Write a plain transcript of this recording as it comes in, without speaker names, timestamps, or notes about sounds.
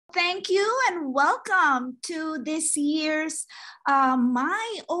Thank you and welcome to this year's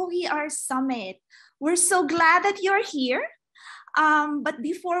My OER Summit. We're so glad that you're here. But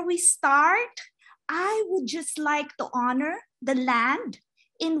before we start, I would just like to honor the land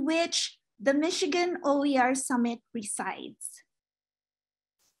in which the Michigan OER Summit resides.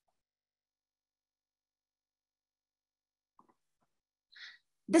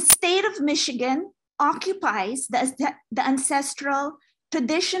 The state of Michigan occupies the ancestral,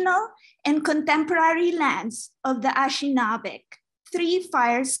 traditional, and contemporary lands of the Anishinaabe Three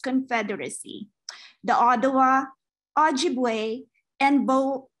Fires Confederacy, the Ottawa, Ojibwe, and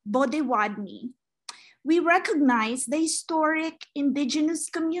Bodewadmi. We recognize the historic indigenous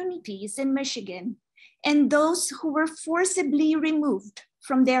communities in Michigan and those who were forcibly removed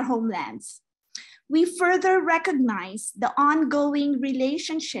from their homelands. We further recognize the ongoing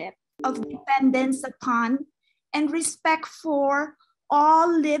relationship of dependence upon and respect for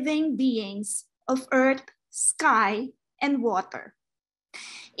all living beings of earth, sky, and water.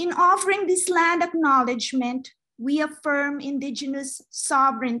 In offering this land acknowledgement, we affirm Indigenous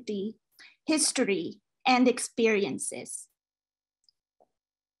sovereignty, history, and experiences.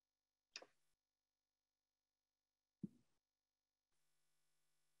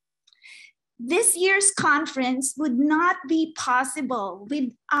 This year's conference would not be possible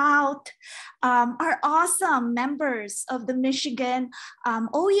without our awesome members of the Michigan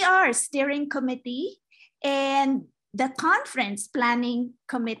OER Steering Committee and the Conference Planning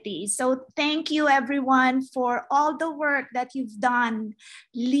Committee. So thank you everyone for all the work that you've done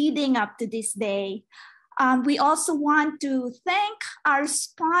leading up to this day. We also want to thank our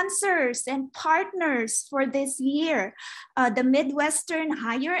sponsors and partners for this year, the Midwestern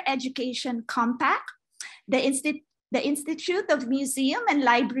Higher Education Compact, the Institute of Museum and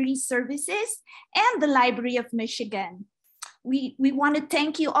Library Services, and the Library of Michigan. We want to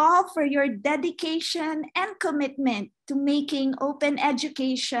thank you all for your dedication and commitment to making open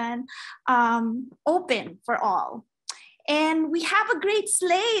education open for all. And we have a great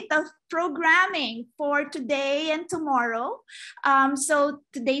slate of programming for today and tomorrow. So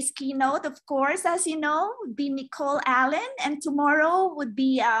today's keynote, of course, as you know, would be Nicole Allen, and tomorrow would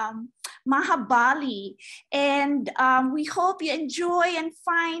be Mahabali. And we hope you enjoy and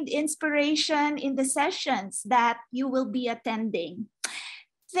find inspiration in the sessions that you will be attending.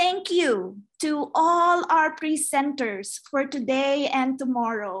 Thank you to all our presenters for today and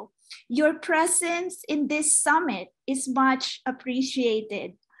tomorrow. Your presence in this summit is much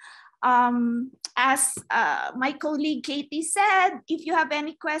appreciated. As my colleague Katie said, if you have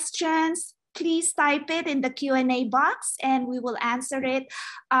any questions, please type it in the Q&A box and we will answer it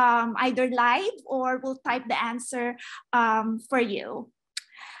either live or we'll type the answer for you.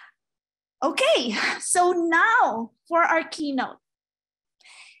 Okay, so now for our keynote.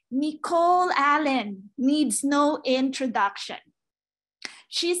 Nicole Allen needs no introduction.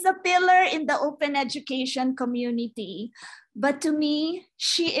 She's a pillar in the open education community, but to me,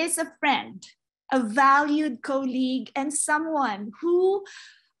 she is a friend, a valued colleague, and someone who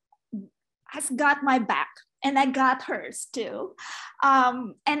has got my back, and I got hers too.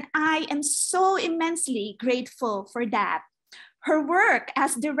 And I am so immensely grateful for that. Her work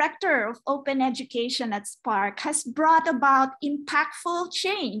as Director of Open Education at Spark has brought about impactful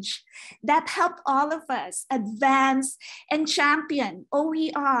change that help all of us advance and champion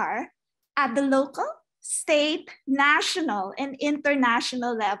OER at the local, state, national, and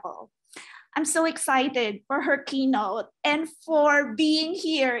international level. I'm so excited for her keynote and for being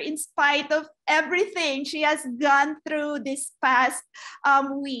here in spite of everything she has gone through this past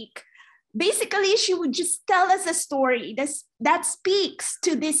week. Basically, she would just tell us a story that speaks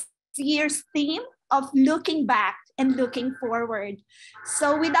to this year's theme of looking back and looking forward.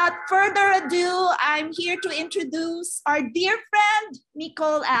 So without further ado, I'm here to introduce our dear friend,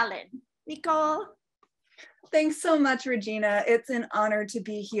 Nicole Allen. Nicole. Thanks so much, Regina. It's an honor to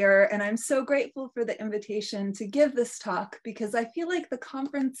be here, and I'm so grateful for the invitation to give this talk because I feel like the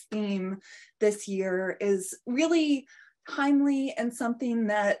conference theme this year is really timely and something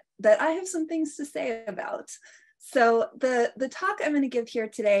that I have some things to say about. So the talk I'm going to give here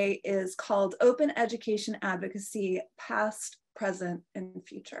today is called Open Education Advocacy, Past, Present, and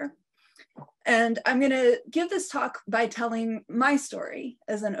Future. And I'm going to give this talk by telling my story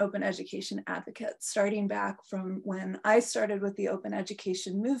as an open education advocate, starting back from when I started with the open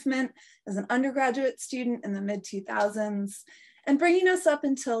education movement as an undergraduate student in the mid-2000s, and bringing us up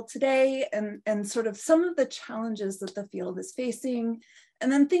until today and sort of some of the challenges that the field is facing,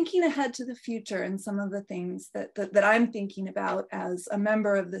 and then thinking ahead to the future and some of the things that I'm thinking about as a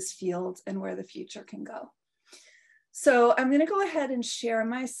member of this field and where the future can go. So I'm going to go ahead and share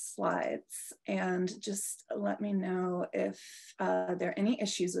my slides and just let me know if there are any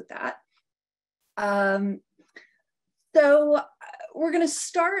issues with that. So we're going to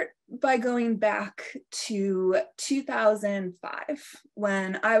start by going back to 2005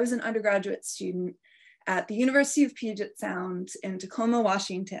 when I was an undergraduate student at the University of Puget Sound in Tacoma,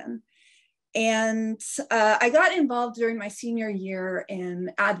 Washington. And I got involved during my senior year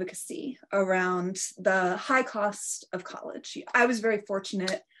in advocacy around the high cost of college. I was very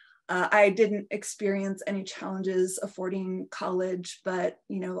fortunate. I didn't experience any challenges affording college, but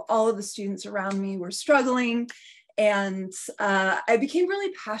all of the students around me were struggling. And I became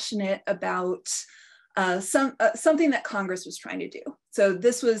really passionate about something that Congress was trying to do. So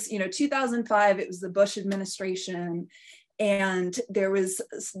this was, 2005, it was the Bush administration. And there was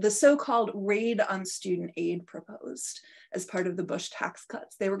the so-called raid on student aid proposed as part of the Bush tax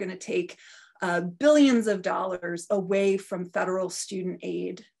cuts. They were going to take billions of dollars away from federal student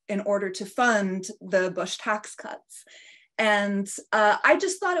aid in order to fund the Bush tax cuts. And I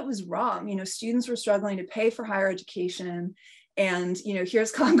just thought it was wrong. Students were struggling to pay for higher education. And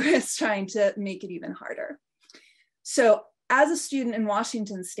here's Congress trying to make it even harder. So as a student in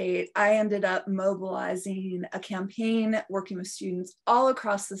Washington State, I ended up mobilizing a campaign, working with students all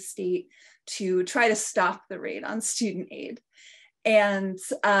across the state to try to stop the raid on student aid. And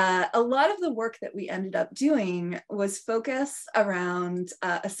a lot of the work that we ended up doing was focus around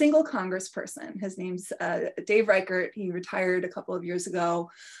a single congressperson. His name's Dave Reichert. He retired a couple of years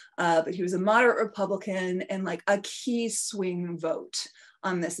ago, but he was a moderate Republican and like a key swing vote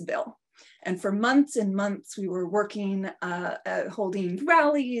on this bill. And for months and months, we were working, holding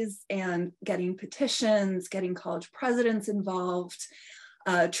rallies and getting petitions, getting college presidents involved,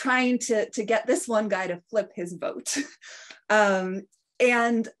 trying to get this one guy to flip his vote.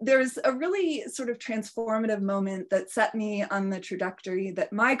 And there's a really sort of transformative moment that set me on the trajectory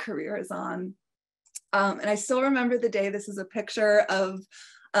that my career is on. And I still remember the day. This is a picture of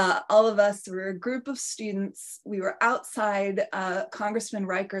all of us. We were a group of students. We were outside Congressman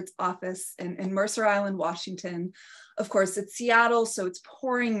Reichert's office in Mercer Island, Washington. Of course, it's Seattle, so it's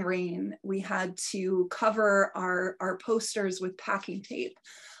pouring rain. We had to cover our posters with packing tape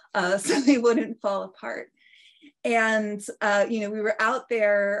so they wouldn't fall apart. And, we were out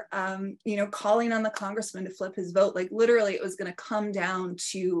there, calling on the congressman to flip his vote. Like literally, it was going to come down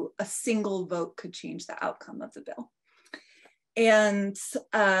to a single vote could change the outcome of the bill. And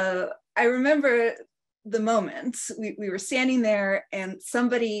I remember the moment we were standing there and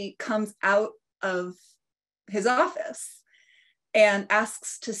somebody comes out of his office and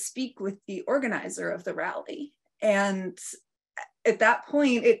asks to speak with the organizer of the rally. And at that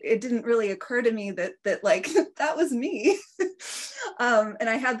point, it didn't really occur to me that like, that was me. And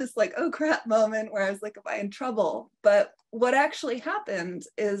I had this like, oh crap moment where I was like, am I in trouble? But what actually happened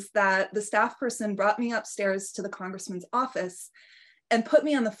is that the staff person brought me upstairs to the congressman's office and put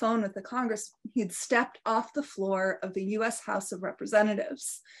me on the phone with the congressman. He'd stepped off the floor of the US House of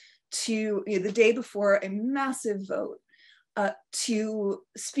Representatives to the day before a massive vote to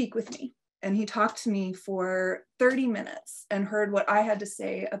speak with me. And he talked to me for 30 minutes and heard what I had to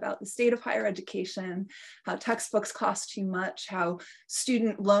say about the state of higher education, how textbooks cost too much, how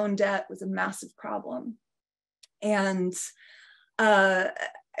student loan debt was a massive problem. And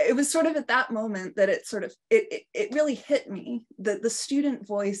it was sort of at that moment that it really hit me that the student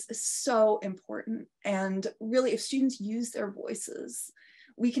voice is so important. And really, if students use their voices,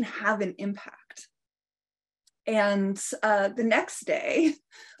 we can have an impact. And the next day,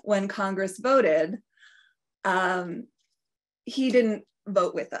 when Congress voted, he didn't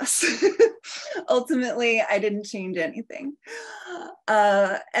vote with us. Ultimately, I didn't change anything.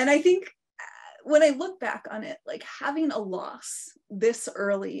 And I think when I look back on it, like having a loss this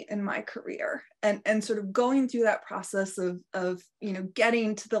early in my career and sort of going through that process of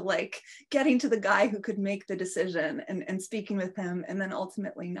getting to the guy who could make the decision and speaking with him and then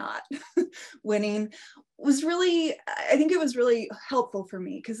ultimately not winning was really, I think it was really helpful for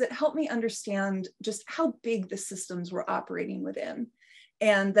me because it helped me understand just how big the systems were operating within.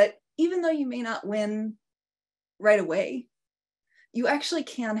 And that even though you may not win right away, you actually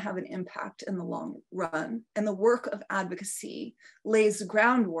can have an impact in the long run. And the work of advocacy lays the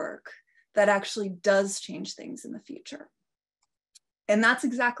groundwork that actually does change things in the future. And that's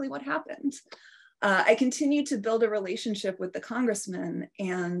exactly what happened. I continued to build a relationship with the congressman,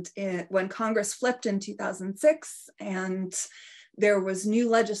 and when Congress flipped in 2006 and there was new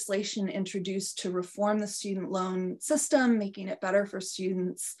legislation introduced to reform the student loan system, making it better for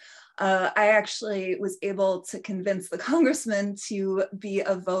students, I actually was able to convince the congressman to be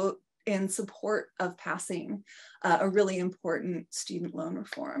a vote in support of passing a really important student loan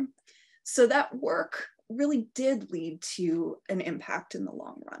reform. So that work really did lead to an impact in the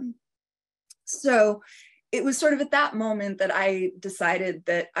long run. So it was sort of at that moment that I decided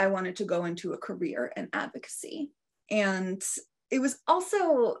that I wanted to go into a career in advocacy. And it was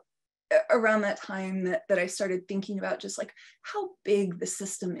also around that time that I started thinking about just like how big the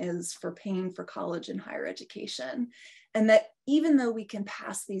system is for paying for college and higher education. And that even though we can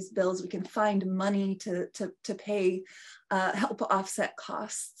pass these bills, we can find money to pay, help offset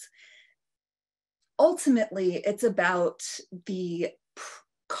costs. Ultimately, it's about the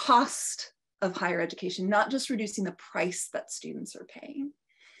cost of higher education, not just reducing the price that students are paying.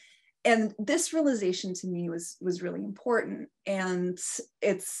 And this realization to me was really important. And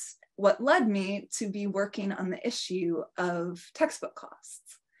it's what led me to be working on the issue of textbook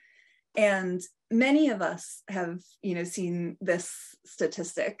costs. And many of us have, seen this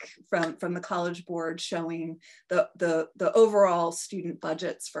statistic from the College Board showing the overall student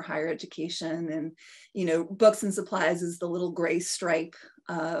budgets for higher education, and books and supplies is the little gray stripe.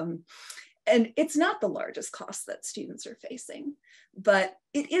 And it's not the largest cost that students are facing, but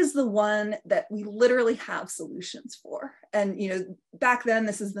it is the one that we literally have solutions for. And back then,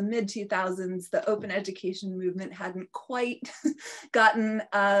 this is the mid-2000s, the open education movement hadn't quite gotten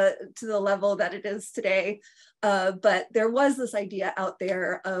to the level that it is today. But there was this idea out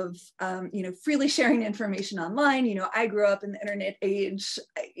there of, freely sharing information online. I grew up in the internet age.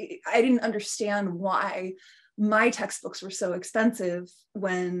 I didn't understand why my textbooks were so expensive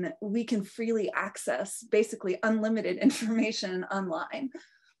when we can freely access basically unlimited information online.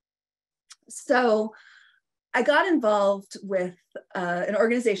 So I got involved with an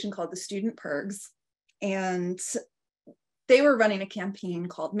organization called the Student Pergs, and they were running a campaign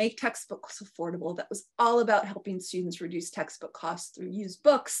called Make Textbooks Affordable that was all about helping students reduce textbook costs through used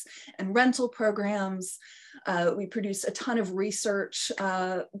books and rental programs. We produced a ton of research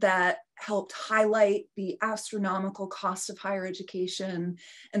that helped highlight the astronomical cost of higher education,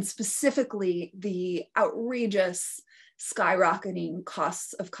 and specifically the outrageous skyrocketing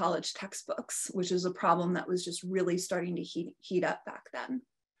costs of college textbooks, which is a problem that was just really starting to heat up back then.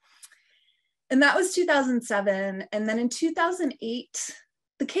 And that was 2007. And then in 2008,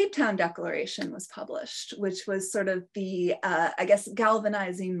 the Cape Town Declaration was published, which was sort of the,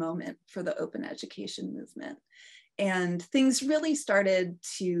 galvanizing moment for the open education movement. And things really started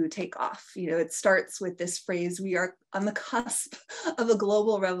to take off. It starts with this phrase, we are on the cusp of a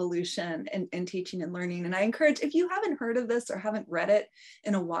global revolution in teaching and learning. And I encourage, if you haven't heard of this or haven't read it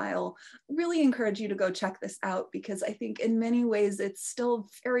in a while, really encourage you to go check this out, because I think in many ways it's still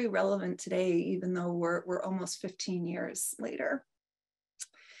very relevant today, even though we're almost 15 years later.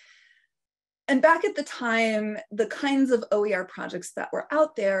 And back at the time, the kinds of OER projects that were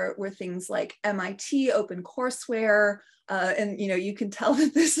out there were things like MIT OpenCourseWare, and you can tell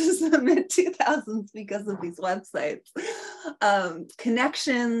that this is the mid-2000s because of these websites.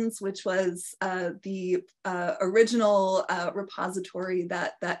 Connections, which was the original repository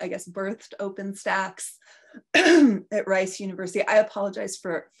that I guess birthed OpenStax at Rice University. I apologize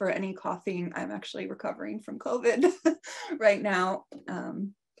for any coughing. I'm actually recovering from COVID right now.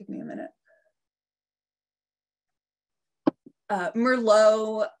 Give me a minute.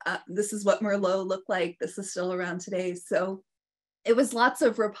 Merlot, this is what Merlot looked like. This is still around today. So it was lots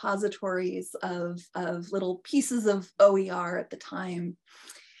of repositories of little pieces of OER at the time.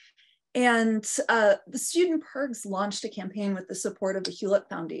 And the Student Pergs launched a campaign with the support of the Hewlett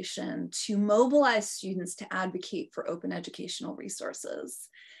Foundation to mobilize students to advocate for open educational resources.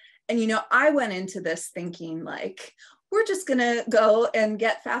 And I went into this thinking like, we're just gonna go and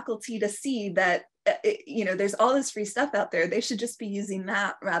get faculty to see that there's all this free stuff out there. They should just be using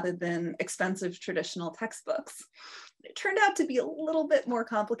that rather than expensive traditional textbooks. It turned out to be a little bit more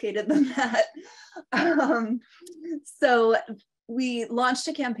complicated than that. So we launched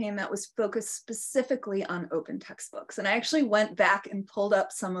a campaign that was focused specifically on open textbooks. And I actually went back and pulled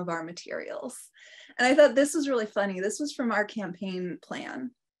up some of our materials. And I thought this was really funny. This was from our campaign plan.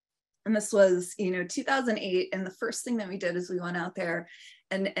 And this was, 2008. And the first thing that we did is we went out there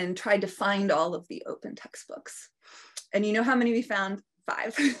and tried to find all of the open textbooks. And you know how many we found?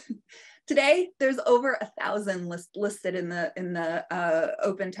 5. Today, there's over 1,000 listed in the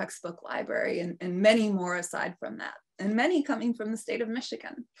open textbook library, and many more aside from that, and many coming from the state of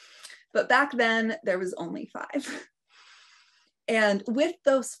Michigan. But back then, there was only 5. And with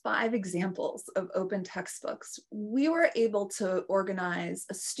those 5 examples of open textbooks, we were able to organize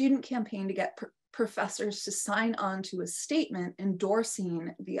a student campaign to get professors to sign on to a statement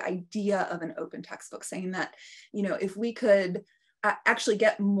endorsing the idea of an open textbook, saying that, if we could actually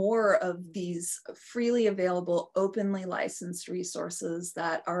get more of these freely available, openly licensed resources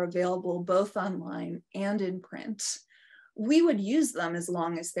that are available both online and in print, we would use them as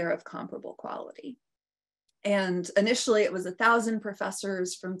long as they're of comparable quality. And initially it was 1,000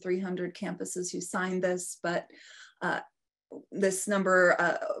 professors from 300 campuses who signed this, but this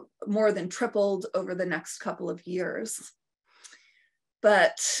number more than tripled over the next couple of years.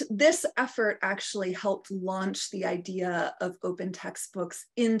 But this effort actually helped launch the idea of open textbooks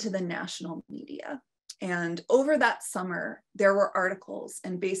into the national media. And over that summer, there were articles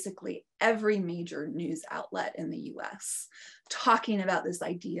in basically every major news outlet in the US talking about this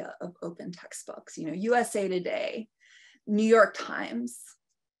idea of open textbooks. You know, USA Today, New York Times,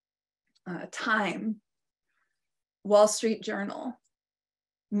 Time, Wall Street Journal,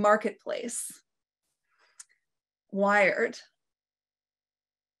 Marketplace, Wired.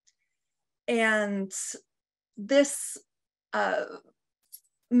 And this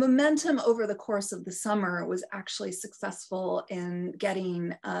momentum over the course of the summer was actually successful in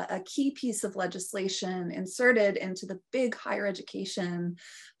getting a key piece of legislation inserted into the big higher education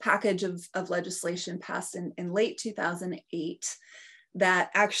package of legislation passed in late 2008 that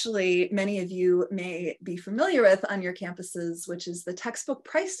actually many of you may be familiar with on your campuses, which is the textbook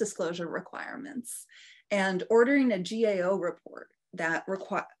price disclosure requirements and ordering a GAO report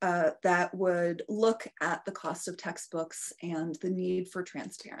that would look at the cost of textbooks and the need for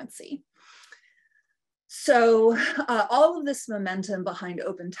transparency. So all of this momentum behind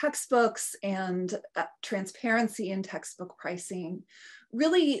open textbooks and transparency in textbook pricing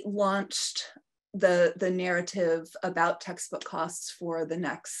really launched the narrative about textbook costs for the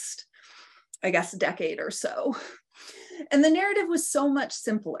next, I guess, decade or so. And the narrative was so much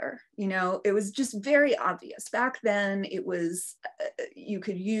simpler. You know, it was just very obvious. Back then, it was, you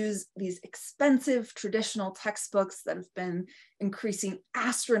could use these expensive traditional textbooks that have been increasing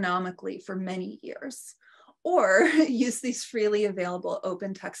astronomically for many years, or use these freely available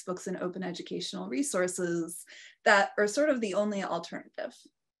open textbooks and open educational resources that are sort of the only alternative.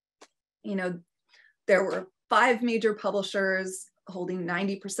 You know, there were 5 major publishers holding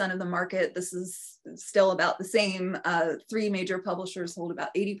 90% of the market. This is still about the same. 3 major publishers hold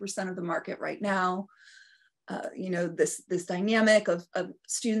about 80% of the market right now. You know, this dynamic of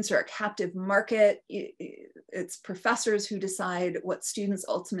students are a captive market. It's professors who decide what students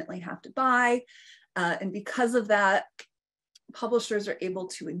ultimately have to buy. And because of that, publishers are able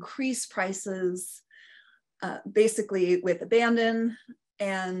to increase prices basically with abandon.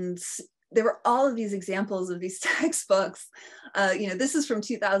 And there were all of these examples of these textbooks. You know, this is from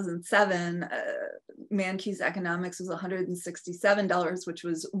 2007. Mankey's Economics was $167, which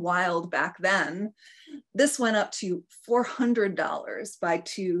was wild back then. This went up to $400 by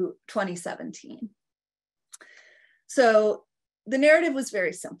 2017. So the narrative was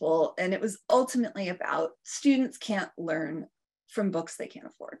very simple, and it was ultimately about students can't learn from books they can't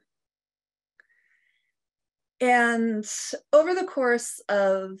afford. And over the course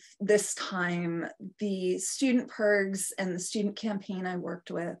of this time, the student PIRGs and the student campaign I worked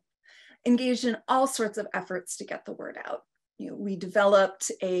with engaged in all sorts of efforts to get the word out. You know, we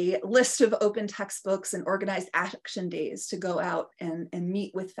developed a list of open textbooks and organized action days to go out and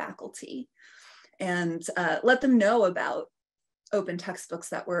meet with faculty and let them know about open textbooks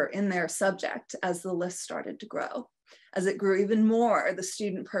that were in their subject as the list started to grow. As it grew even more, the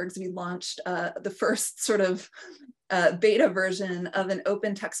student PIRGs, we launched the first sort of beta version of an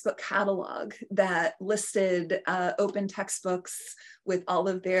open textbook catalog that listed open textbooks with all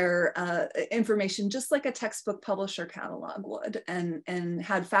of their information, just like a textbook publisher catalog would, and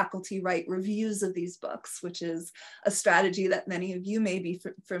had faculty write reviews of these books, which is a strategy that many of you may be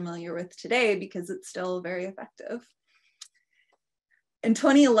familiar with today because it's still very effective. In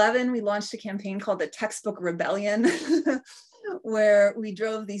 2011, we launched a campaign called the Textbook Rebellion, where we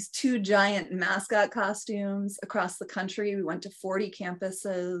drove these 2 giant mascot costumes across the country. We went to 40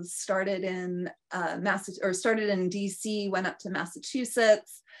 campuses, started in DC, went up to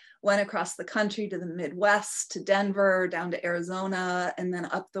Massachusetts, went across the country to the Midwest, to Denver, down to Arizona, and then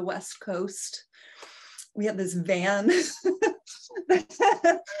up the West Coast. We had this van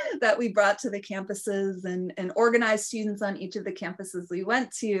that we brought to the campuses and organized students on each of the campuses we went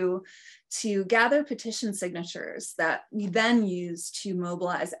to gather petition signatures that we then used to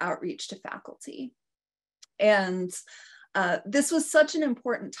mobilize outreach to faculty. And this was such an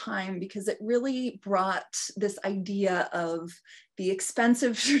important time because it really brought this idea of the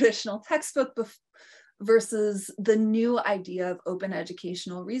expensive traditional textbook versus the new idea of open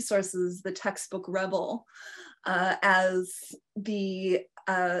educational resources, the textbook rebel, as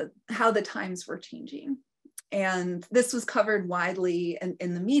how the times were changing. And this was covered widely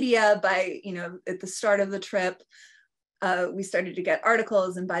in the media by, at the start of the trip, we started to get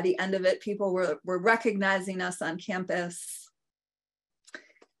articles, and by the end of it, people were recognizing us on campus.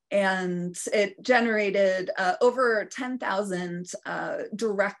 And it generated over 10,000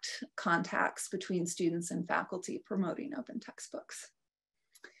 direct contacts between students and faculty promoting open textbooks.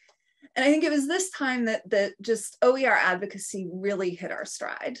 And I think it was this time that just OER advocacy really hit our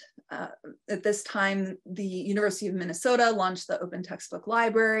stride. At this time, the University of Minnesota launched the Open Textbook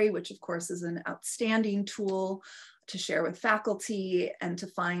Library, which of course is an outstanding tool to share with faculty and to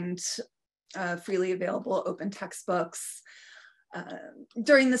find freely available open textbooks.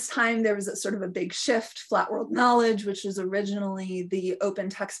 During this time, there was a sort of a big shift. Flat World Knowledge, which was originally the open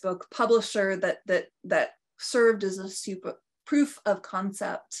textbook publisher that served as a proof of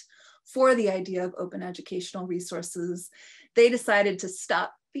concept for the idea of open educational resources, they decided to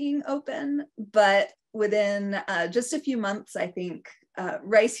stop being open. But within just a few months, I think,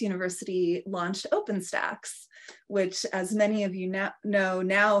 Rice University launched OpenStax, which, as many of you know,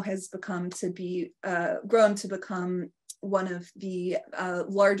 now has become to be grown to become one of the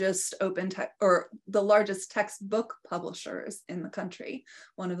largest the largest textbook publishers in the country,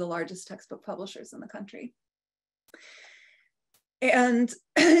 one of the largest textbook publishers in the country. And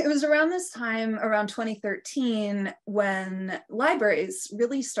it was around this time, around 2013, when libraries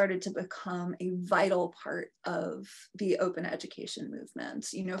really started to become a vital part of the open education movement.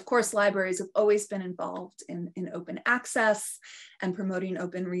 Of course, libraries have always been involved in open access and promoting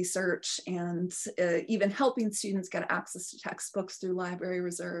open research and even helping students get access to textbooks through library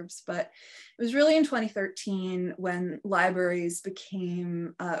reserves. But it was really in 2013 when libraries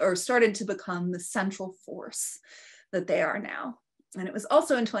became or started to become the central force that they are now. And it was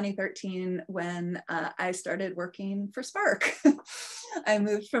also in 2013 when I started working for Spark. I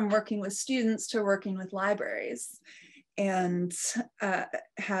moved from working with students to working with libraries, and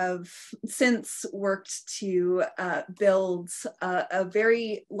have since worked to build a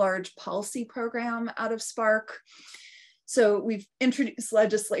very large policy program out of Spark. So we've introduced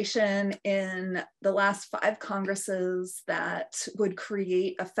legislation in the last 5 Congresses that would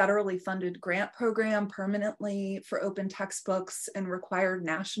create a federally funded grant program permanently for open textbooks and required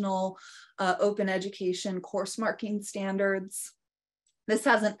national open education course marking standards. This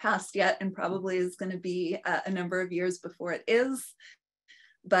hasn't passed yet and probably is going to be a number of years before it is.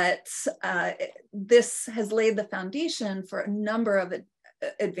 But this has laid the foundation for a number of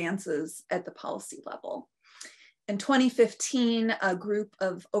advances at the policy level. In 2015, a group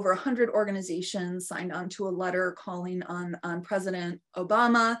of over 100 organizations signed on to a letter calling on President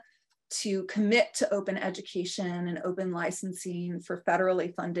Obama to commit to open education and open licensing for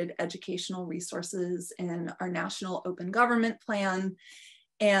federally funded educational resources in our National Open Government Plan.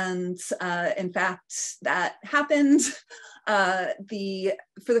 And in fact, that happened. For the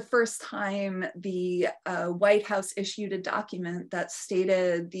first time, the White House issued a document that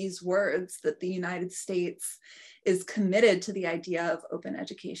stated these words, that the United States is committed to the idea of open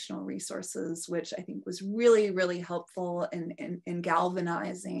educational resources, which I think was really, really helpful in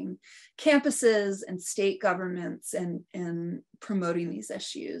galvanizing campuses and state governments and promoting these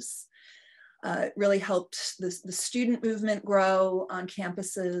issues. It really helped the student movement grow on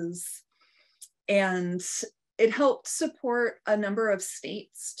campuses, and it helped support a number of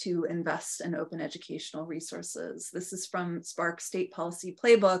states to invest in open educational resources. This is from Spark State Policy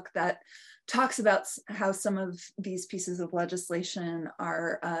Playbook that talks about how some of these pieces of legislation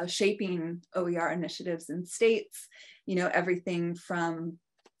are shaping OER initiatives in states. Everything from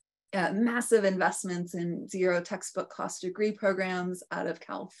massive investments in zero textbook cost degree programs out of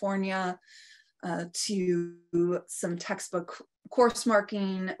California, to some textbook course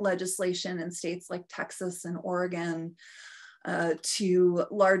marking legislation in states like Texas and Oregon, to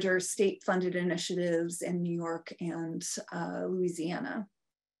larger state funded initiatives in New York and Louisiana.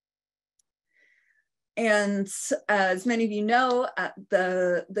 And as many of you know,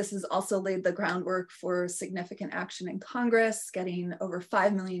 this has also laid the groundwork for significant action in Congress, getting over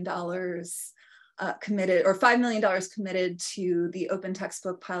 $5 million committed, or $5 million committed to the Open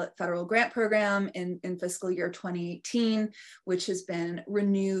Textbook Pilot Federal Grant Program in fiscal year 2018, which has been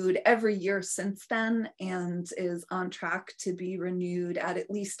renewed every year since then and is on track to be renewed at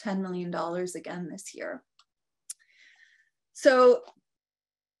least $10 million again this year. So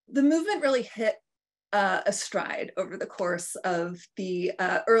the movement really hit a stride over the course of the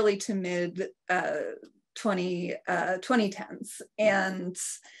early to mid 2010s. And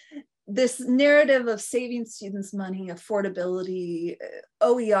this narrative of saving students money, affordability,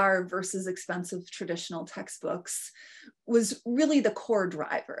 OER versus expensive traditional textbooks was really the core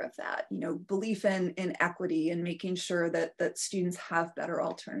driver of that, you know, belief in equity and making sure that students have better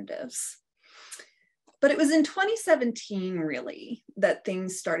alternatives. But it was in 2017, really, that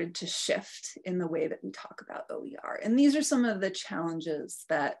things started to shift in the way that we talk about OER. And these are some of the challenges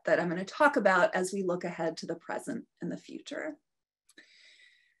that I'm going to talk about as we look ahead to the present and the future.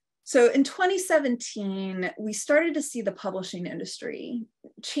 So in 2017, we started to see the publishing industry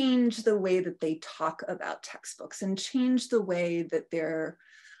change the way that they talk about textbooks and change the way that they're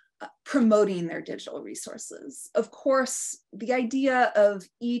promoting their digital resources. Of course, the idea of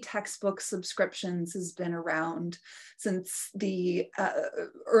e-textbook subscriptions has been around since the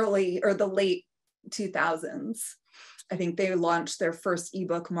early or the late 2000s. I think they launched their first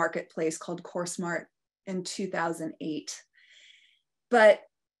ebook marketplace called CourseMart in 2008. But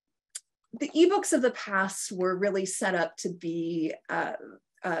the ebooks of the past were really set up to be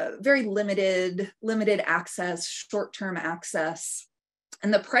very limited access, short-term access.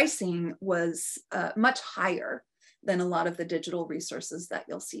 And the pricing was much higher than a lot of the digital resources that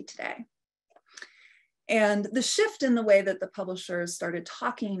you'll see today. And the shift in the way that the publishers started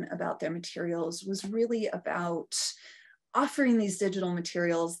talking about their materials was really about offering these digital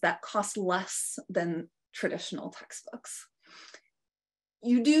materials that cost less than traditional textbooks.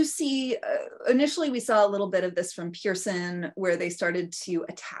 You do see, initially we saw a little bit of this from Pearson, where they started to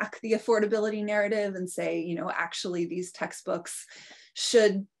attack the affordability narrative and say, you know, actually these textbooks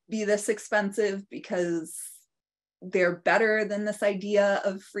should be this expensive because they're better than this idea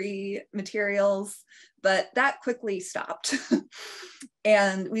of free materials, but that quickly stopped.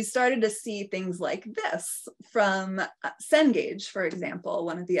 And we started to see things like this from Cengage, for example,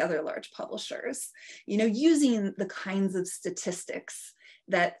 one of the other large publishers, you know, using the kinds of statistics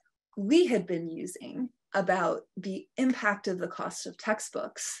that we had been using about the impact of the cost of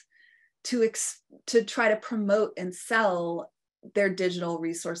textbooks to try to promote and sell their digital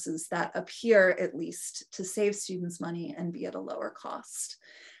resources that appear at least to save students money and be at a lower cost.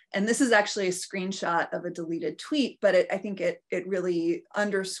 And this is actually a screenshot of a deleted tweet, but I think it really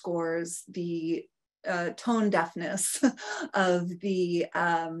underscores the tone deafness of the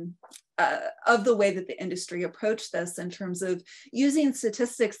way that the industry approached this in terms of using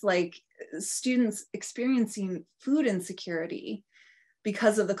statistics like students experiencing food insecurity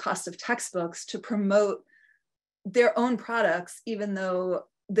because of the cost of textbooks to promote their own products, even though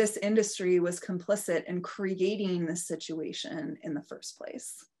this industry was complicit in creating this situation in the first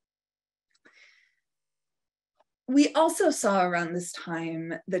place. We also saw around this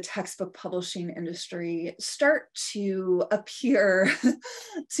time the textbook publishing industry start to appear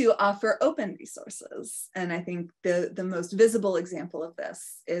to offer open resources. And I think the most visible example of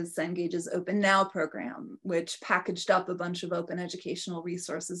this is Cengage's Open Now program, which packaged up a bunch of open educational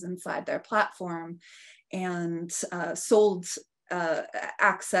resources inside their platform and sold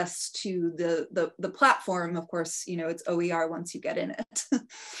access to the platform. Of course, you know, it's OER once you get in it.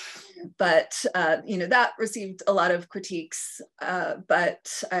 But you know, that received a lot of critiques.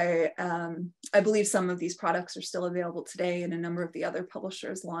 But I believe some of these products are still available today, and a number of the other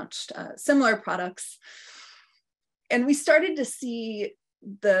publishers launched similar products. And we started to see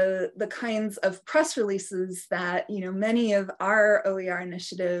the kinds of press releases that, you know, many of our OER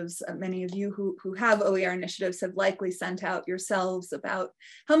initiatives, many of you who have OER initiatives have likely sent out yourselves about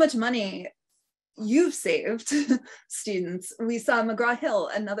how much money you've saved students. We saw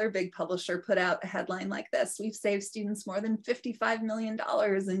McGraw-Hill, another big publisher, put out a headline like this: we've saved students more than $55 million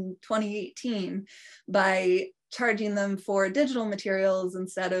in 2018 by charging them for digital materials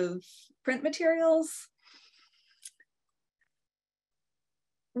instead of print materials.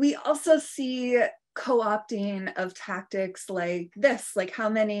 We also see co-opting of tactics like this, like how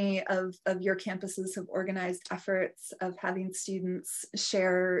many of your campuses have organized efforts of having students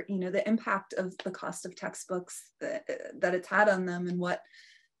share, you know, the impact of the cost of textbooks that it's had on them and what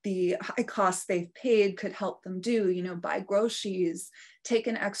the high costs they've paid could help them do, you know, buy groceries, take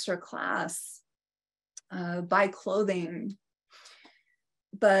an extra class, buy clothing.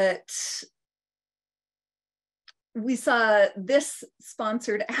 But we saw this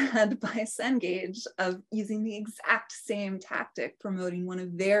sponsored ad by Cengage of using the exact same tactic, promoting one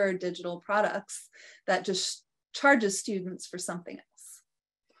of their digital products that just charges students for something else.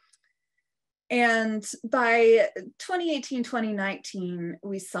 And by 2018, 2019,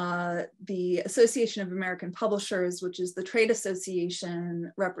 we saw the Association of American Publishers, which is the trade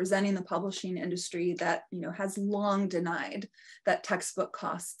association representing the publishing industry that, you know, has long denied that textbook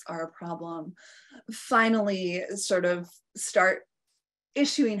costs are a problem, finally sort of start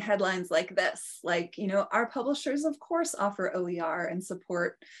issuing headlines like this, like, you know, our publishers of course offer OER and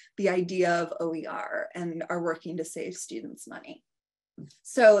support the idea of OER and are working to save students money.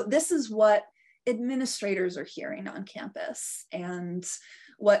 So this is what administrators are hearing on campus and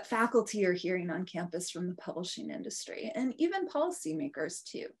what faculty are hearing on campus from the publishing industry, and even policymakers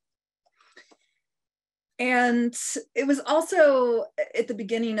too. And it was also at the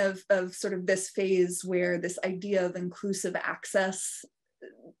beginning of sort of this phase where this idea of inclusive access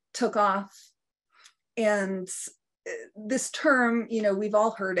took off. And this term, you know, we've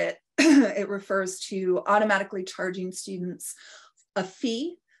all heard it. It refers to automatically charging students a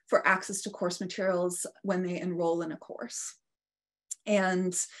fee for access to course materials when they enroll in a course.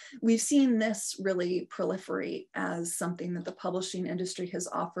 And we've seen this really proliferate as something that the publishing industry has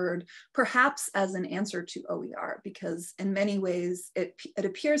offered, perhaps as an answer to OER, because in many ways it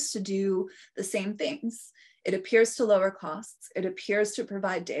appears to do the same things. It appears to lower costs, it appears to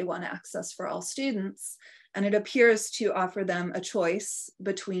provide day one access for all students, and it appears to offer them a choice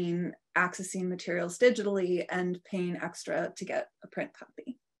between accessing materials digitally and paying extra to get a print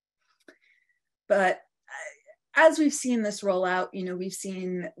copy. But as we've seen this roll out, you know, we've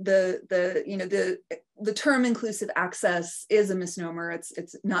seen the term inclusive access is a misnomer.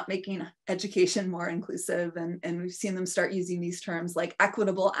 It's not making education more inclusive, and we've seen them start using these terms like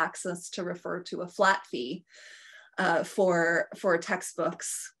equitable access to refer to a flat fee for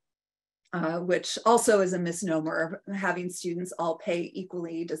textbooks, which also is a misnomer. Having students all pay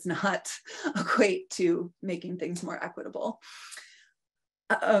equally does not equate to making things more equitable.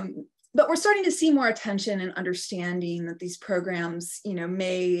 But we're starting to see more attention and understanding that these programs, you know,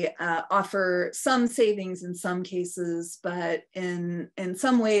 may offer some savings in some cases, but in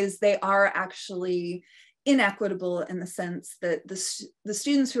some ways they are actually inequitable in the sense that the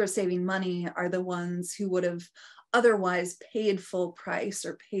students who are saving money are the ones who would have otherwise paid full price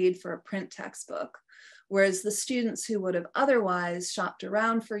or paid for a print textbook. Whereas the students who would have otherwise shopped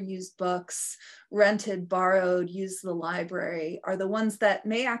around for used books, rented, borrowed, used the library, are the ones that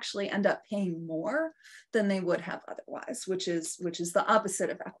may actually end up paying more than they would have otherwise, which is the opposite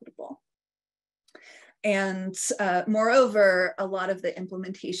of equitable. And moreover, a lot of the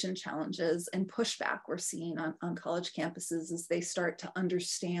implementation challenges and pushback we're seeing on college campuses as they start to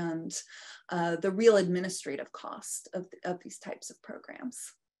understand the real administrative cost of these types of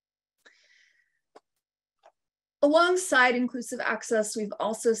programs. Alongside inclusive access, we've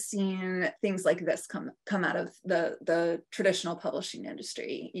also seen things like this come out of the traditional publishing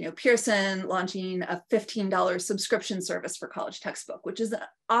industry. You know, Pearson launching a $15 subscription service for college textbook, which is an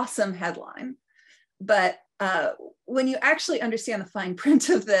awesome headline. But when you actually understand the fine print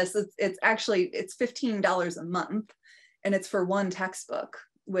of this, it's $15 a month, and it's for one textbook,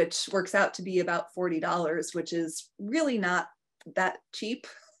 which works out to be about $40, which is really not that cheap.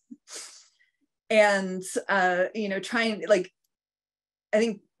 And, you know, I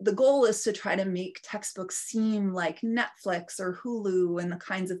think the goal is to try to make textbooks seem like Netflix or Hulu and the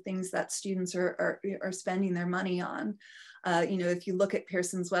kinds of things that students are spending their money on. You know, if you look at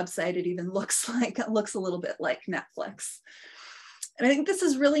Pearson's website, it even looks a little bit like Netflix. And I think this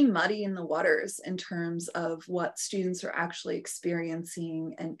is really muddying the waters in terms of what students are actually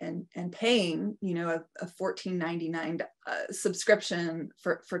experiencing and paying. You know, a $14.99 subscription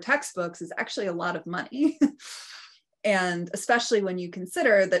for textbooks is actually a lot of money. And especially when you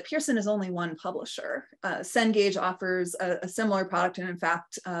consider that Pearson is only one publisher. Cengage offers a similar product, and in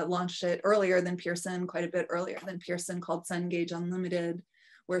fact, launched it earlier than Pearson, quite a bit earlier than Pearson, called Cengage Unlimited,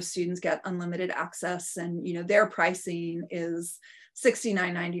 where students get unlimited access. And you know, their pricing is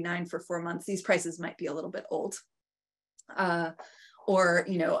 $69.99 for 4 months. These prices might be a little bit old. Or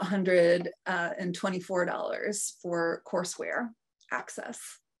you know, $124 for courseware access.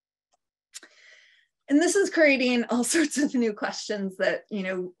 And this is creating all sorts of new questions that, you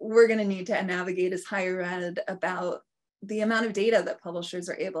know, we're going to need to navigate as higher ed about the amount of data that publishers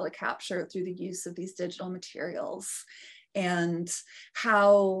are able to capture through the use of these digital materials, and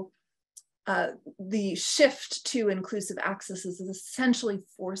how the shift to inclusive access is essentially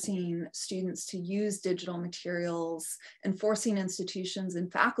forcing students to use digital materials and forcing institutions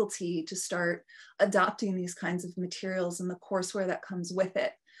and faculty to start adopting these kinds of materials and the courseware that comes with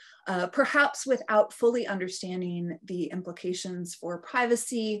it. Perhaps without fully understanding the implications for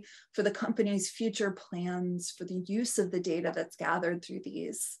privacy, for the company's future plans, for the use of the data that's gathered through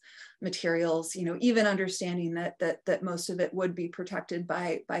these materials, you know, even understanding that most of it would be protected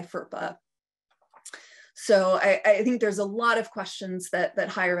by FERPA. So I think there's a lot of questions that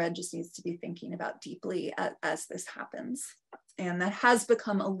higher ed just needs to be thinking about deeply as this happens. And that has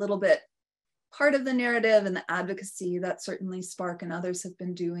become a little bit part of the narrative and the advocacy that certainly Spark and others have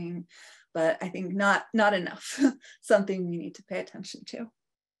been doing, but I think not enough, something we need to pay attention to.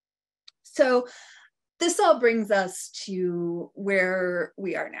 So this all brings us to where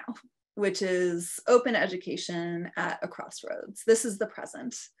we are now, which is open education at a crossroads. This is the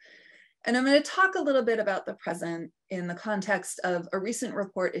present. And I'm going to talk a little bit about the present in the context of a recent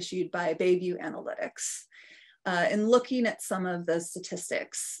report issued by Bayview Analytics, in looking at some of the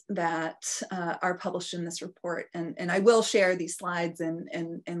statistics that are published in this report. And I will share these slides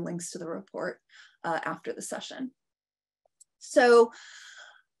and links to the report after the session. So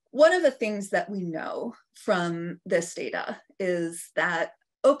one of the things that we know from this data is that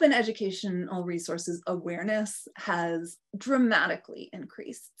open educational resources awareness has dramatically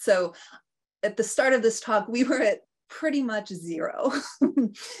increased. So at the start of this talk, we were at pretty much zero,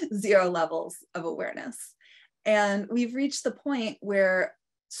 zero levels of awareness. And we've reached the point where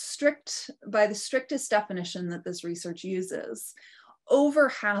by the strictest definition that this research uses, over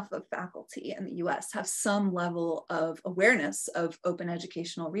half of faculty in the US have some level of awareness of open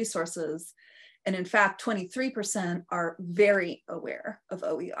educational resources. And in fact, 23% are very aware of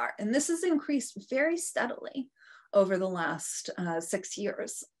OER. And this has increased very steadily over the last 6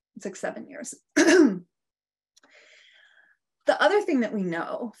 years, 7 years. The other thing that we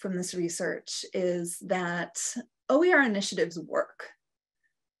know from this research is that OER initiatives work.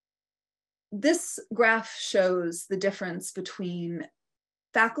 This graph shows the difference between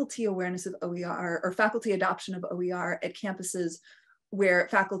faculty awareness of OER or faculty adoption of OER at campuses where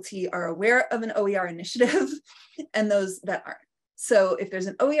faculty are aware of an OER initiative and those that aren't. So if there's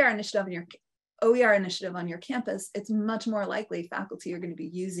an OER initiative on your campus, it's much more likely faculty are going to be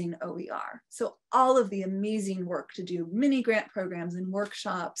using OER. So all of the amazing work to do mini grant programs and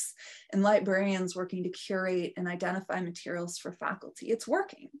workshops and librarians working to curate and identify materials for faculty, it's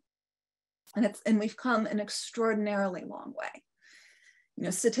working. And we've come an extraordinarily long way. You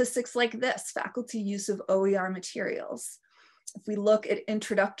know, statistics like this, faculty use of OER materials. If we look at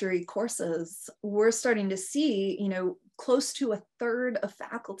introductory courses, we're starting to see, you know, close to 1/3 of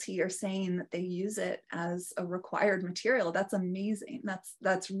faculty are saying that they use it as a required material. That's amazing.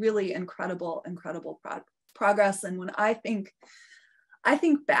 That's really incredible progress. And when I think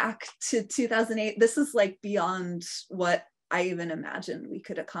back to 2008, this is like beyond what I even imagined we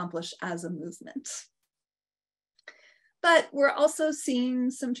could accomplish as a movement. But we're also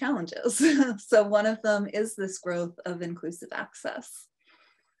seeing some challenges. So one of them is this growth of inclusive access.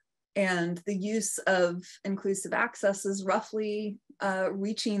 And the use of inclusive access is roughly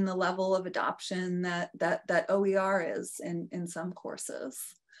reaching the level of adoption that OER is in some courses.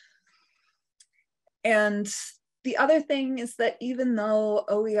 And the other thing is that even though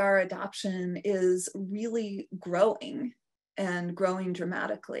OER adoption is really growing and growing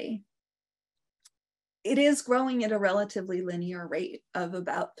dramatically, it is growing at a relatively linear rate of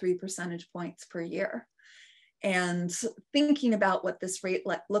about 3 percentage points per year. And thinking about what this rate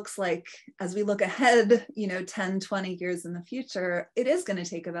looks like as we look ahead, you know, 10, 20 years in the future, it is going to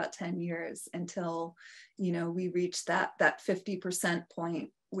take about 10 years until, you know, we reach that 50%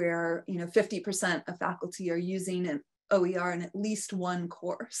 point where, you know, 50% of faculty are using an OER in at least one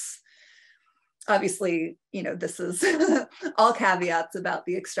course. Obviously, you know, this is all caveats about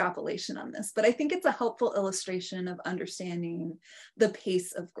the extrapolation on this, but I think it's a helpful illustration of understanding the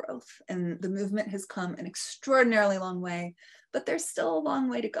pace of growth. And the movement has come an extraordinarily long way, but there's still a long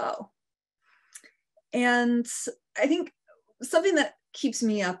way to go. And I think something that keeps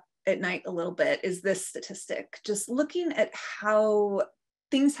me up at night a little bit is this statistic, just looking at how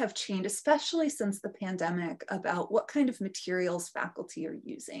things have changed, especially since the pandemic, about what kind of materials faculty are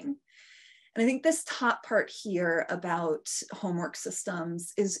using. And I think this top part here about homework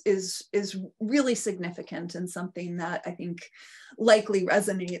systems is really significant and something that I think likely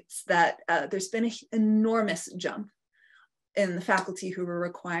resonates, that there's been an enormous jump in the faculty who are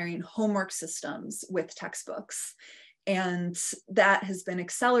requiring homework systems with textbooks. And that has been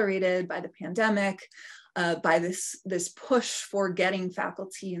accelerated by the pandemic, by this push for getting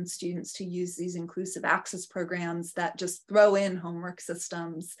faculty and students to use these inclusive access programs that just throw in homework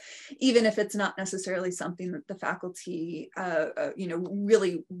systems, even if it's not necessarily something that the faculty you know,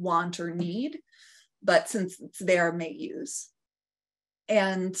 really want or need, but since it's there, may use.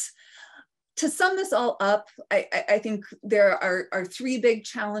 And to sum this all up, I think there are 3 big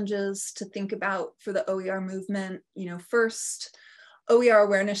challenges to think about for the OER movement. You know, first, OER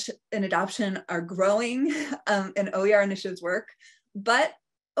awareness and adoption are growing and OER initiatives work, but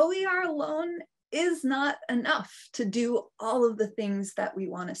OER alone is not enough to do all of the things that we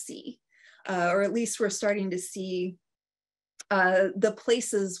want to see, or at least we're starting to see the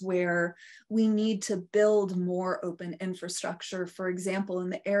places where we need to build more open infrastructure, for example, in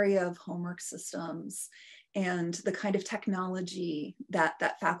the area of homework systems and the kind of technology that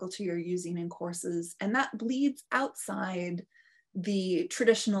faculty are using in courses. And that bleeds outside the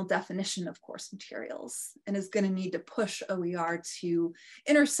traditional definition of course materials and is going to need to push OER to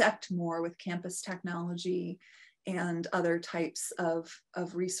intersect more with campus technology and other types of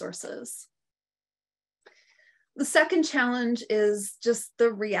resources. The second challenge is just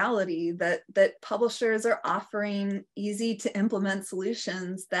the reality that publishers are offering easy to implement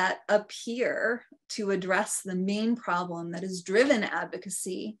solutions that appear to address the main problem that has driven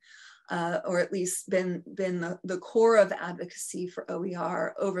advocacy, or at least been the core of advocacy for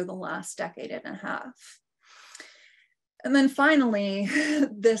OER over the last decade and a half. And then finally,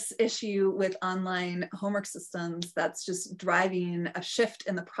 this issue with online homework systems that's just driving a shift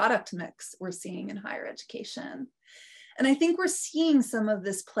in the product mix we're seeing in higher education. And I think we're seeing some of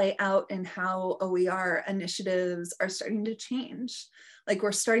this play out in how OER initiatives are starting to change. Like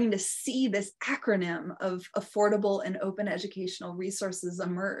we're starting to see this acronym of affordable and open educational resources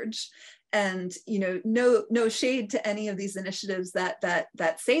emerge. And no shade to any of these initiatives that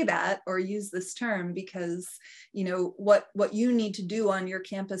say that or use this term, because what you need to do on your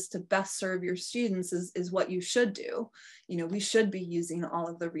campus to best serve your students is what you should do. We should be using all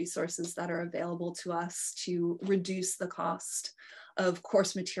of the resources that are available to us to reduce the cost of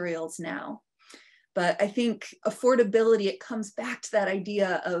course materials now. But I think affordability, it comes back to that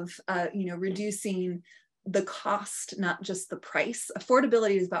idea of reducing the cost, not just the price.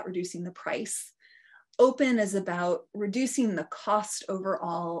 Affordability is about reducing the price. Open is about reducing the cost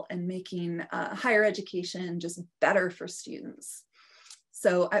overall and making higher education just better for students.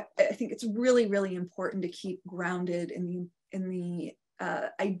 So I think it's really, really important to keep grounded in the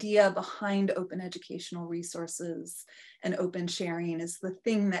idea behind open educational resources, and open sharing is the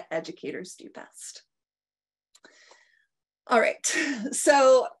thing that educators do best. All right,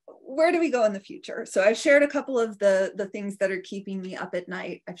 so where do we go in the future? So I've shared a couple of the things that are keeping me up at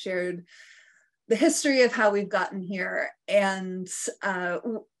night. I've shared the history of how we've gotten here, and I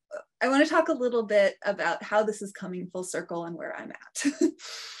want to talk a little bit about how this is coming full circle and where I'm at.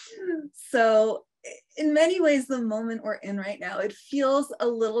 So in many ways, the moment we're in right now, it feels a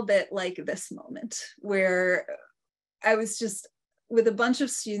little bit like this moment where I was just with a bunch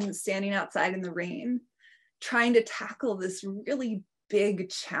of students standing outside in the rain, trying to tackle this really big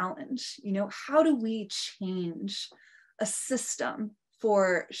challenge. How do we change a system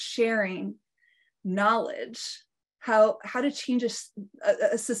for sharing knowledge? How to change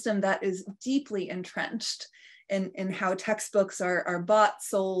a system that is deeply entrenched in how textbooks are bought,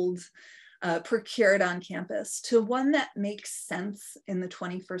 sold, procured on campus, to one that makes sense in the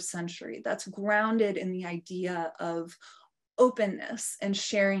 21st century, that's grounded in the idea of openness and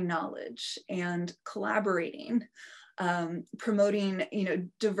sharing knowledge and collaborating,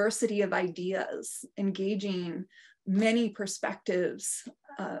 promoting diversity of ideas, engaging many perspectives,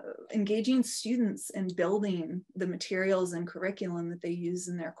 engaging students in building the materials and curriculum that they use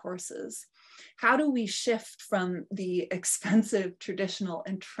in their courses. How do we shift from the expensive, traditional,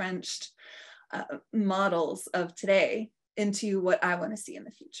 entrenched models of today into what I want to see in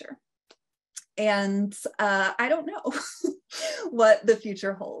the future? And I don't know what the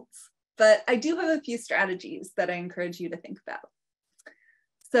future holds, but I do have a few strategies that I encourage you to think about.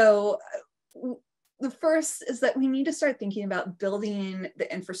 So the first is that we need to start thinking about building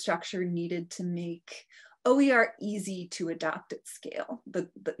the infrastructure needed to make OER easy to adopt at scale.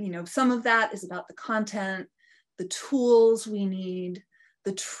 Some of that is about the content, the tools we need,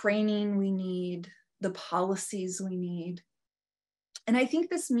 the training we need, the policies we need. And I think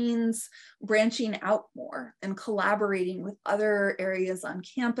this means branching out more and collaborating with other areas on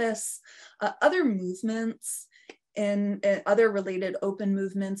campus, other movements, and other related open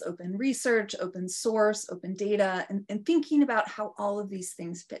movements, open research, open source, open data, and thinking about how all of these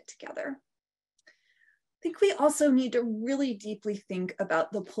things fit together. I think we also need to really deeply think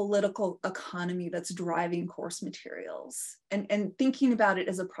about the political economy that's driving course materials, and thinking about it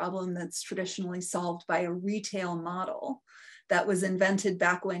as a problem that's traditionally solved by a retail model that was invented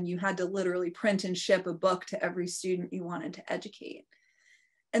back when you had to literally print and ship a book to every student you wanted to educate.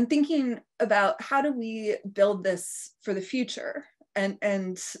 And thinking about how do we build this for the future?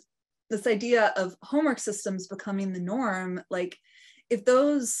 And this idea of homework systems becoming the norm, like if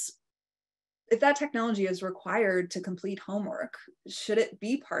that technology is required to complete homework, should it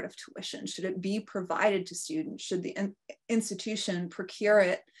be part of tuition? Should it be provided to students? Should the institution procure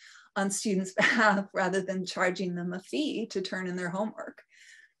it on students' behalf rather than charging them a fee to turn in their homework?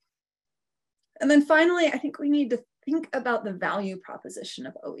 And then finally, I think we need to think about the value proposition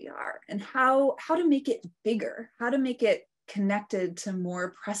of OER and how to make it bigger, how to make it connected to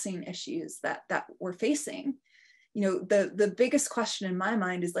more pressing issues that we're facing. You know, the biggest question in my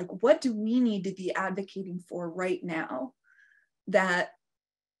mind is like, what do we need to be advocating for right now that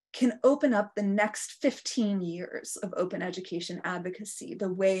can open up the next 15 years of open education advocacy,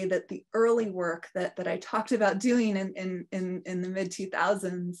 the way that the early work that I talked about doing in the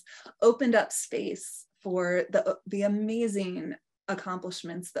mid-2000s opened up space for the amazing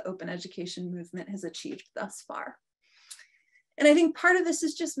accomplishments the open education movement has achieved thus far. And I think part of this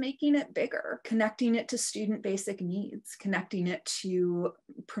is just making it bigger, connecting it to student basic needs, connecting it to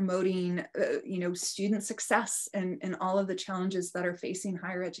promoting, you know, student success and all of the challenges that are facing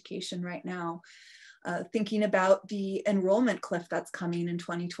higher education right now. Thinking about the enrollment cliff that's coming in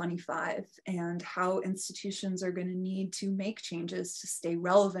 2025 and how institutions are going to need to make changes to stay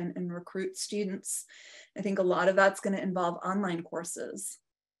relevant and recruit students. I think a lot of that's going to involve online courses.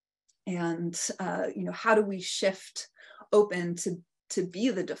 And, you know, how do we shift open to be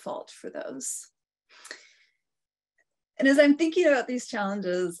the default for those? And as I'm thinking about these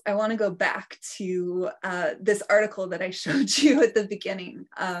challenges, I want to go back to this article that I showed you at the beginning.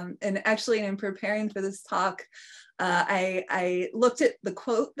 And actually, in preparing for this talk, I looked at the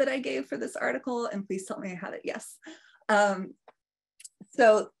quote that I gave for this article, and please tell me I have it. Yes.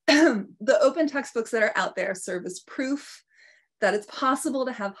 So the open textbooks that are out there serve as proof that it's possible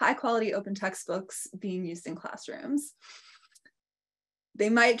to have high quality open textbooks being used in classrooms.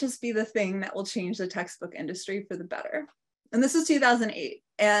 They might just be the thing that will change the textbook industry for the better. And this is 2008.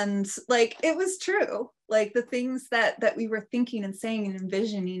 And like, it was true. Like the things that we were thinking and saying and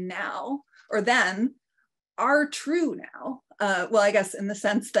envisioning now, or then, are true now. Well, I guess in the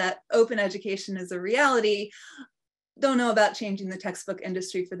sense that open education is a reality. Don't know about changing the textbook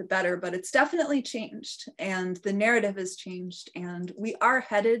industry for the better, but it's definitely changed, and the narrative has changed, and we are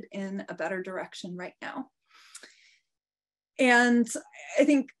headed in a better direction right now. And I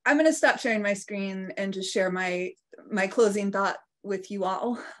think I'm going to stop sharing my screen and just share my closing thought with you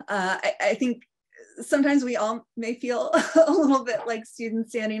all. I think sometimes we all may feel a little bit like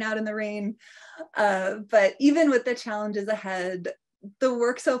students standing out in the rain, but even with the challenges ahead, the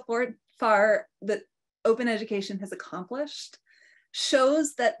work so far that open education has accomplished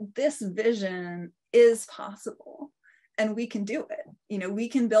shows that this vision is possible, and we can do it. You know, we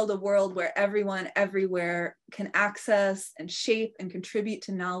can build a world where everyone everywhere can access and shape and contribute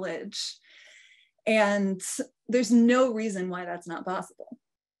to knowledge. And there's no reason why that's not possible.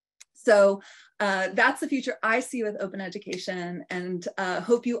 So that's the future I see with open education, and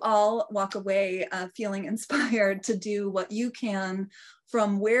hope you all walk away feeling inspired to do what you can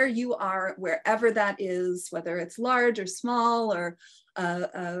from where you are, wherever that is, whether it's large or small or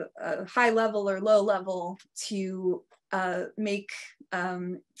high level or low level, to make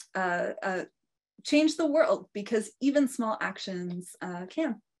change the world, because even small actions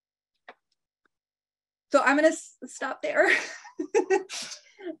can. So I'm going to stop there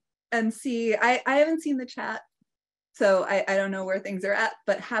and see. I haven't seen the chat, so I don't know where things are at,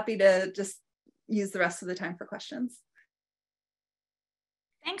 but happy to just use the rest of the time for questions.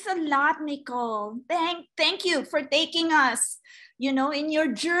 Thanks a lot, Nicole. Thank you for taking us, you know, in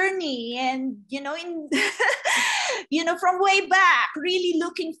your journey, and, you know, in, you know, from way back, really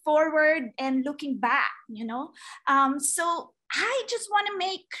looking forward and looking back, you know. So I just want to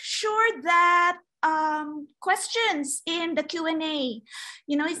make sure that questions in the Q&A,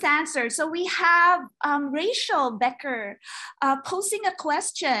 you know, is answered. So we have Rachel Becker posing a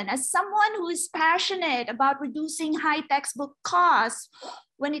question. As someone who is passionate about reducing high textbook costs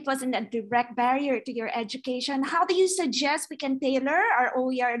when it wasn't a direct barrier to your education, how do you suggest we can tailor our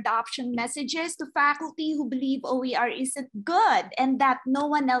OER adoption messages to faculty who believe OER isn't good and that no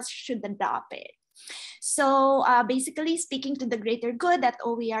one else should adopt it? So basically speaking to the greater good that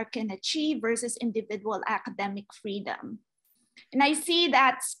OER can achieve versus individual academic freedom. And I see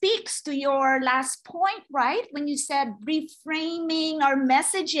that speaks to your last point, right? When you said reframing our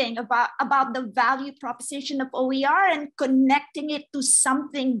messaging about the value proposition of OER and connecting it to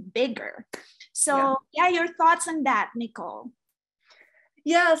something bigger. So yeah, your thoughts on that, Nicole?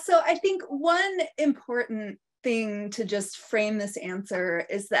 Yeah, so I think one important thing to just frame this answer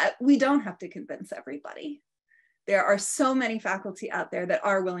is that we don't have to convince everybody. There are so many faculty out there that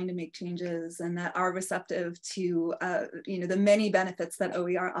are willing to make changes and that are receptive to you know, the many benefits that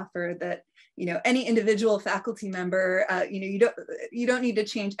OER offer, that, you know, any individual faculty member, you know, you don't need to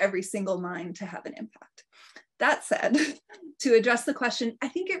change every single mind to have an impact. That said, to address the question, I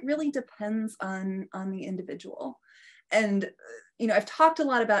think it really depends on the individual. And I've talked a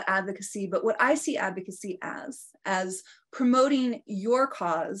lot about advocacy, but what I see advocacy as promoting your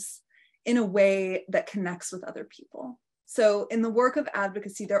cause in a way that connects with other people. So in the work of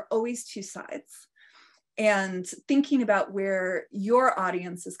advocacy, there are always two sides. And thinking about where your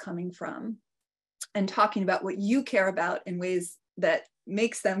audience is coming from and talking about what you care about in ways that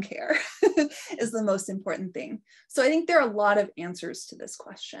makes them care is the most important thing. So I think there are a lot of answers to this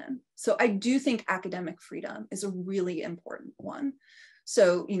question. So I do think academic freedom is a really important one.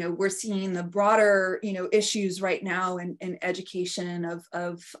 So, we're seeing the broader, issues right now in education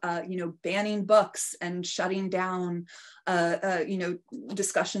of banning books and shutting down,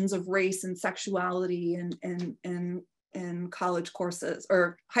 discussions of race and sexuality in college courses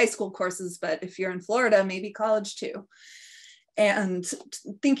or high school courses, but if you're in Florida, maybe college too. And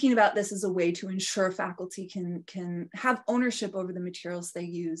thinking about this as a way to ensure faculty can have ownership over the materials they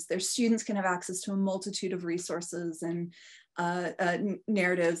use. Their students can have access to a multitude of resources and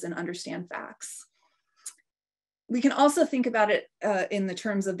narratives and understand facts. We can also think about it in the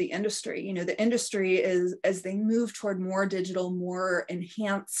terms of the industry. The industry is, as they move toward more digital, more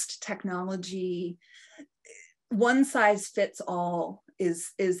enhanced technology, one size fits all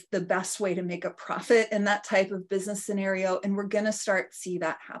is the best way to make a profit in that type of business scenario. And we're going to start to see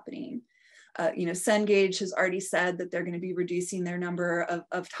that happening. Cengage has already said that they're going to be reducing their number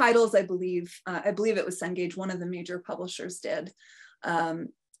of titles. I believe it was Cengage, one of the major publishers did. As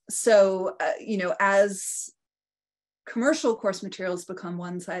commercial course materials become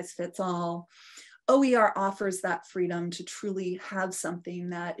one size fits all, OER offers that freedom to truly have something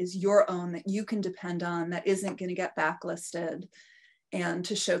that is your own, that you can depend on, that isn't going to get backlisted, and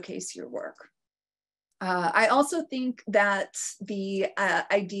to showcase your work. I also think that the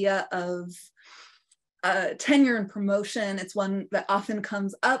idea of tenure and promotion, it's one that often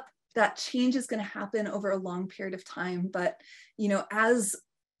comes up. That change is going to happen over a long period of time. But,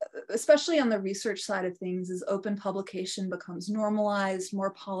 especially on the research side of things, as open publication becomes normalized,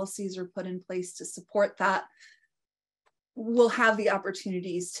 more policies are put in place to support that, we'll have the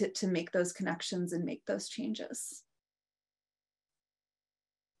opportunities to make those connections and make those changes.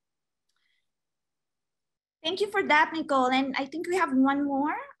 Thank you for that, Nicole. And I think we have one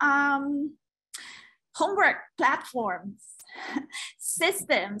more. Homework platforms,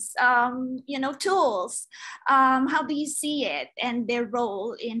 systems, tools. How do you see it and their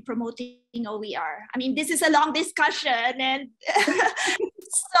role in promoting OER? I mean, this is a long discussion, and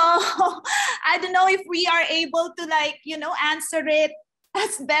so I don't know if we are able to answer it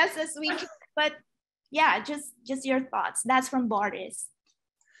as best as we can. But yeah, just your thoughts. That's from Boris.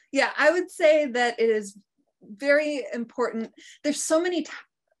 Yeah, I would say that it is very important. There's so many.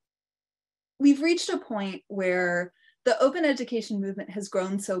 We've reached a point where the open education movement has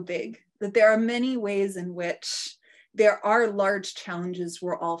grown so big that there are many ways in which there are large challenges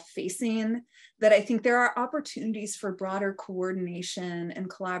we're all facing, that I think there are opportunities for broader coordination and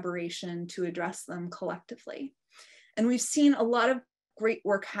collaboration to address them collectively. And we've seen a lot of great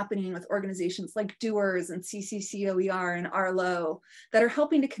work happening with organizations like Doers and CCCOER and Arlo that are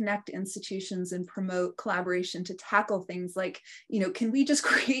helping to connect institutions and promote collaboration to tackle things like, can we just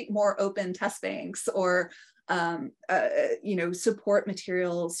create more open test banks, or support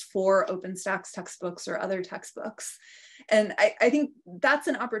materials for OpenStax textbooks or other textbooks. And I think that's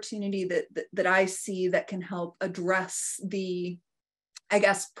an opportunity that I see that can help address the,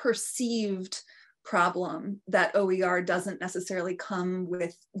 perceived problem that OER doesn't necessarily come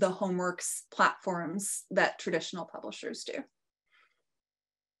with the homeworks platforms that traditional publishers do.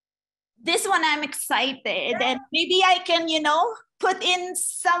 This one I'm excited, and maybe I can, put in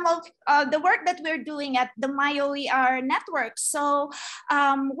some of the work that we're doing at the MyOER network. So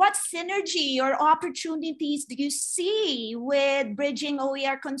what synergy or opportunities do you see with bridging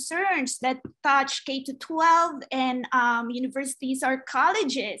OER concerns that touch K-12 and universities or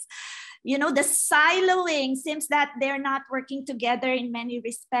colleges? The siloing seems that they're not working together in many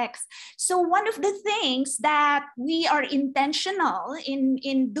respects. So one of the things that we are intentional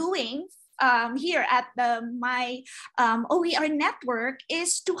in doing here at the OER network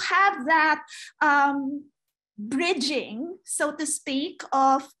is to have that bridging, so to speak,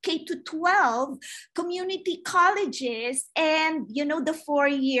 of K-12 community colleges and, the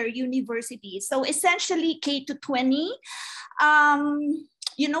four-year universities. So essentially K-20.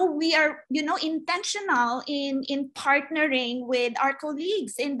 We are, intentional in partnering with our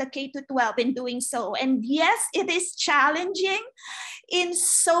colleagues in the K-12 in doing so. And yes, it is challenging in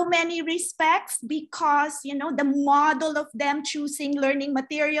so many respects because, the model of them choosing learning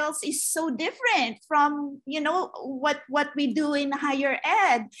materials is so different from, what we do in higher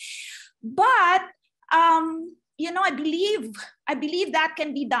ed. But, I believe that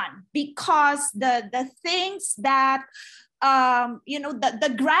can be done, because the things that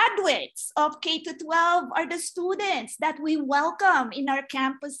the graduates of K-12 are the students that we welcome in our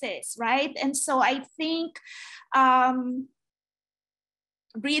campuses, right? And so I think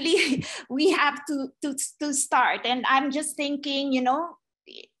really we have to start. And I'm just thinking,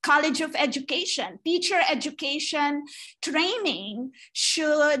 College of Education, teacher education training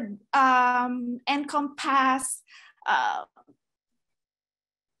should encompass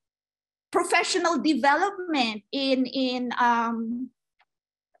professional development in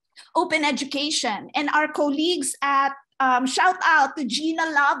open education. And our colleagues at shout out to Gina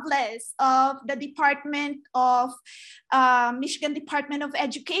Lovelace of the Michigan Department of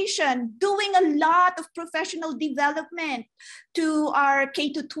Education, doing a lot of professional development to our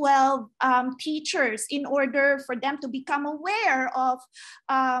K-12 teachers in order for them to become aware of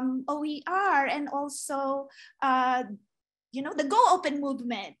OER, and also the Go Open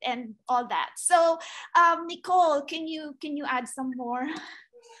movement and all that. So Nicole, can you add some more?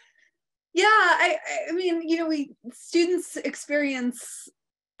 Yeah, I mean, students experience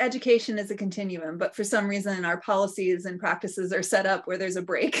education as a continuum, but for some reason our policies and practices are set up where there's a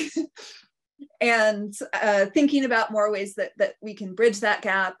break. And thinking about more ways that we can bridge that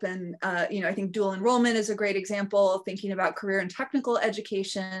gap. And, I think dual enrollment is a great example. Thinking about career and technical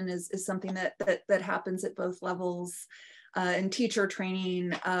education is something that happens at both levels. And teacher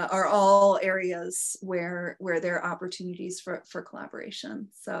training are all areas where there are opportunities for collaboration.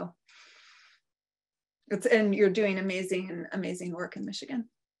 So and you're doing amazing work in Michigan.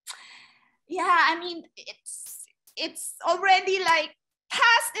 Yeah, I mean, it's already like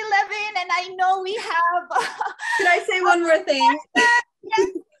past 11, and I know we have. Can I say one more thing? Yes,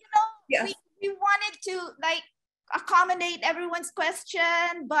 yes. we wanted to accommodate everyone's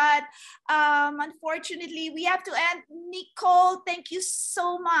question, but unfortunately we have to end. Nicole, thank you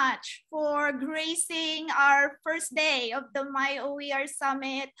so much for gracing our first day of the My OER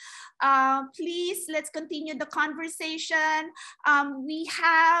Summit. Please, let's continue the conversation. We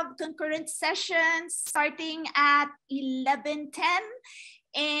have concurrent sessions starting at 11:10.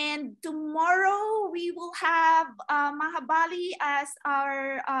 And tomorrow we will have Mahabali as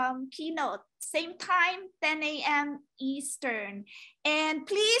our keynote, same time, 10 a.m. Eastern. And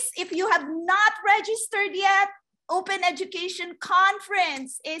please, if you have not registered yet, Open Education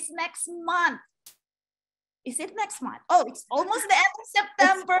Conference is next month. Is it next month? Oh, it's almost the end of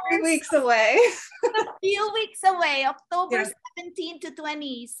September. It's 3 weeks away. A few weeks away, October 17 to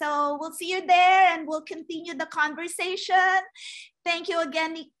 20. So we'll see you there, and we'll continue the conversation. Thank you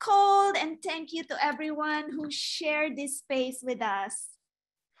again, Nicole, and thank you to everyone who shared this space with us.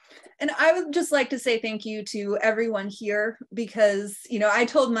 And I would just like to say thank you to everyone here, because I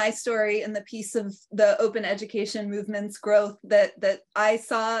told my story in the piece of the open education movement's growth that I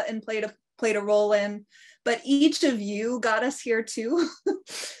saw and played a role in, but each of you got us here too.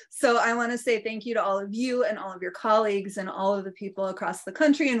 So I want to say thank you to all of you and all of your colleagues and all of the people across the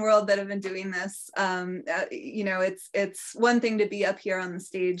country and world that have been doing this. It's one thing to be up here on the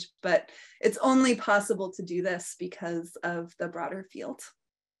stage, but it's only possible to do this because of the broader field.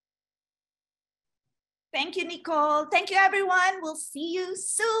 Thank you, Nicole. Thank you, everyone. We'll see you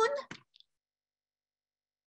soon.